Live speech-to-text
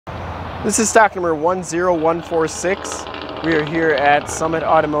This is stock number 10146. We are here at Summit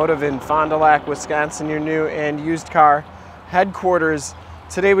Automotive in Fond du Lac, Wisconsin, your new and used car headquarters.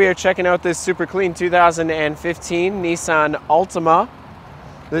 Today we are checking out this super clean 2015 Nissan Altima.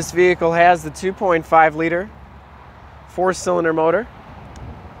 This vehicle has the 2.5 liter 4-cylinder motor,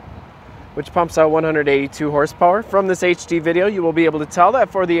 which pumps out 182 horsepower. From this HD video, you will be able to tell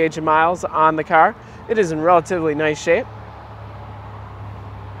that for the age of miles on the car, it is in relatively nice shape.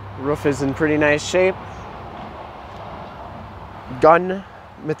 The roof is in pretty nice shape. Gun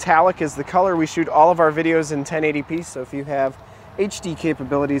metallic is the color. We shoot all of our videos in 1080p, so if you have HD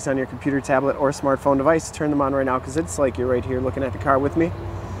capabilities on your computer, tablet, or smartphone device, turn them on right now because it's like you're right here looking at the car with me.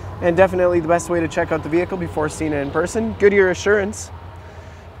 And definitely the best way to check out the vehicle before seeing it in person. Goodyear Assurance,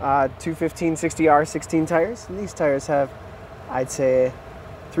 215/60R 16 tires. And these tires have, I'd say,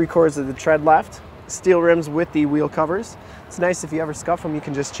 3/4 of the tread left. Steel rims with the wheel covers. It's nice if you ever scuff them, you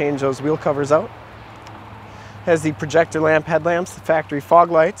can just change those wheel covers out. Has the projector lamp headlamps, the factory fog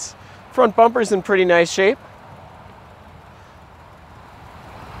lights. Front bumper's in pretty nice shape.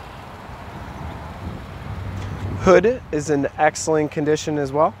 Hood is in excellent condition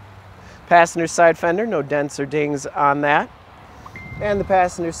as well. Passenger side fender, no dents or dings on that. And the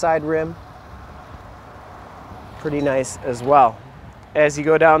passenger side rim, pretty nice as well. As you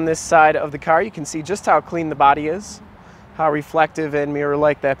go down this side of the car, you can see just how clean the body is, how reflective and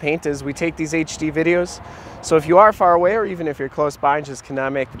mirror-like that paint is. We take these HD videos, so if you are far away or even if you're close by and just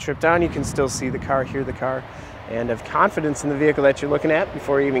cannot make the trip down, you can still see the car, hear the car, and have confidence in the vehicle that you're looking at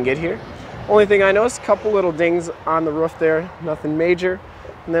before you even get here. Only thing I noticed, a couple little dings on the roof there, nothing major.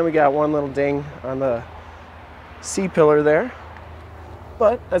 And then we got one little ding on the C-pillar there.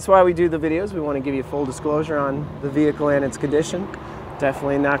 But that's why we do the videos. We want to give you full disclosure on the vehicle and its condition.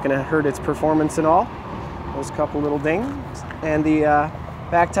 Definitely not going to hurt its performance at all. Those couple little dings. And the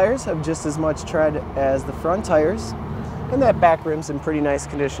back tires have just as much tread as the front tires. And that back rim's in pretty nice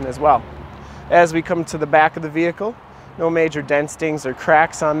condition as well. As we come to the back of the vehicle, no major dents, dings, or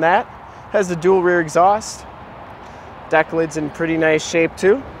cracks on that. Has the dual rear exhaust. Deck lid's in pretty nice shape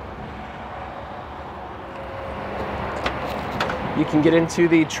too. You can get into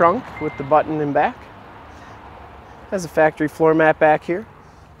the trunk with the button in back. Has a factory floor mat back here.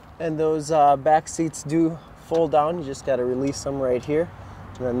 And those back seats do fold down. You just got to release them right here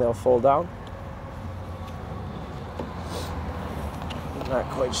and then they'll fold down. I'm not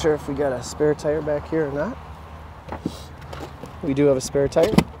quite sure if we got a spare tire back here or not. We do have a spare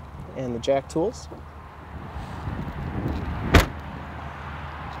tire and the jack tools.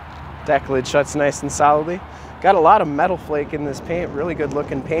 Deck lid shuts nice and solidly. Got a lot of metal flake in this paint, really good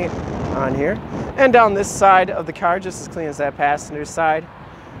looking paint on here. And down this side of the car, just as clean as that passenger side.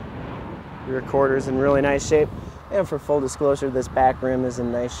 Rear quarter's in really nice shape. And for full disclosure, this back rim is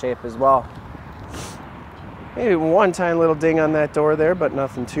in nice shape as well. Maybe one tiny little ding on that door there, but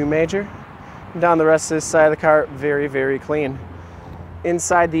nothing too major. And down the rest of this side of the car, very, very clean.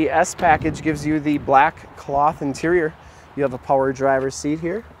 Inside the S package gives you the black cloth interior. You have a power driver's seat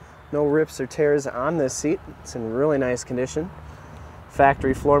here. No rips or tears on this seat. It's in really nice condition.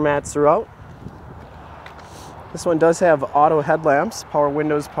 Factory floor mats throughout. This one does have auto headlamps, power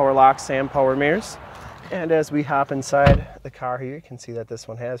windows, power locks, and power mirrors. And as we hop inside the car here, you can see that this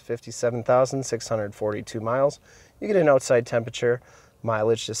one has 57,642 miles. You get an outside temperature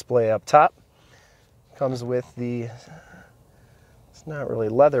mileage display up top. Comes with the, it's not really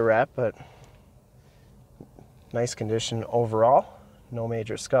leather wrap, but nice condition overall. No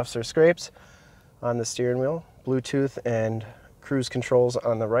major scuffs or scrapes on the steering wheel. Bluetooth and cruise controls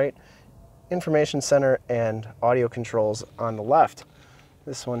on the right. Information center and audio controls on the left.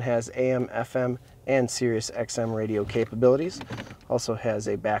 This one has AM, FM, and Sirius XM radio capabilities. Also has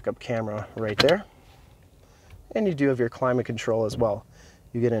a backup camera right there. And you do have your climate control as well.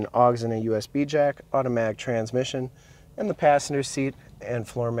 You get an aux and a USB jack, automatic transmission, and the passenger seat and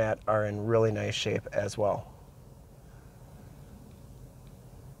floor mat are in really nice shape as well.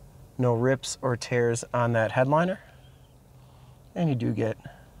 No rips or tears on that headliner. And you do get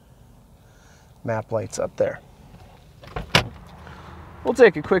map lights up there. We'll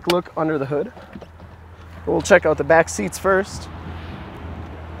take a quick look under the hood. We'll check out the back seats first.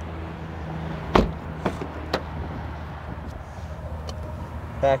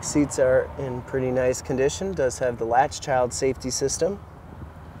 Back seats are in pretty nice condition. Does have the latch child safety system.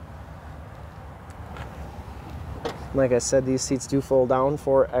 Like I said, these seats do fold down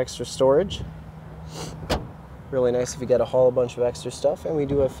for extra storage. Really nice if you got to haul a bunch of extra stuff. And we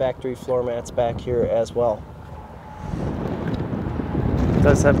do have factory floor mats back here as well. It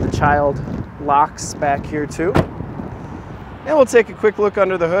does have the child locks back here too. And we'll take a quick look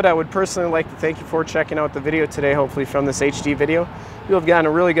under the hood. I would personally like to thank you for checking out the video today. Hopefully from this HD video, you'll have gotten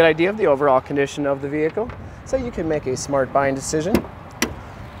a really good idea of the overall condition of the vehicle, so you can make a smart buying decision.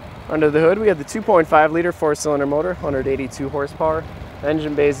 Under the hood, we have the 2.5 liter 4-cylinder motor, 182 horsepower. The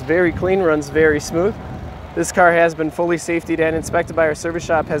engine bay is very clean, runs very smooth. This car has been fully safetied and inspected by our service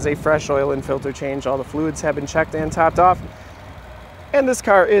shop, has a fresh oil and filter change. All the fluids have been checked and topped off. And this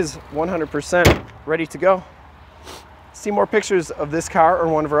car is 100% ready to go. See more pictures of this car or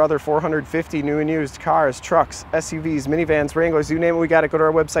one of our other 450 new and used cars, trucks, SUVs, minivans, Wranglers, you name it, we got it. Go to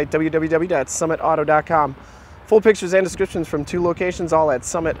our website, www.summitauto.com. Full pictures and descriptions from 2 locations, all at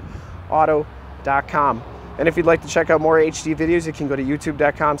summitauto.com. And if you'd like to check out more HD videos, you can go to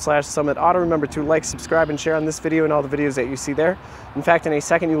youtube.com/summitauto. Remember to like, subscribe, and share on this video and all the videos that you see there. In fact, in a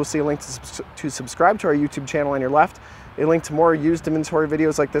second, you will see a link to subscribe to our YouTube channel on your left, a link to more used inventory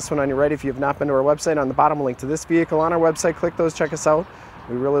videos like this one on your right. If you have not been to our website, on the bottom, a link to this vehicle on our website. Click those, check us out.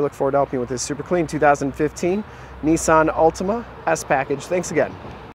 We really look forward to helping you with this super clean 2015 Nissan Altima S package. Thanks again.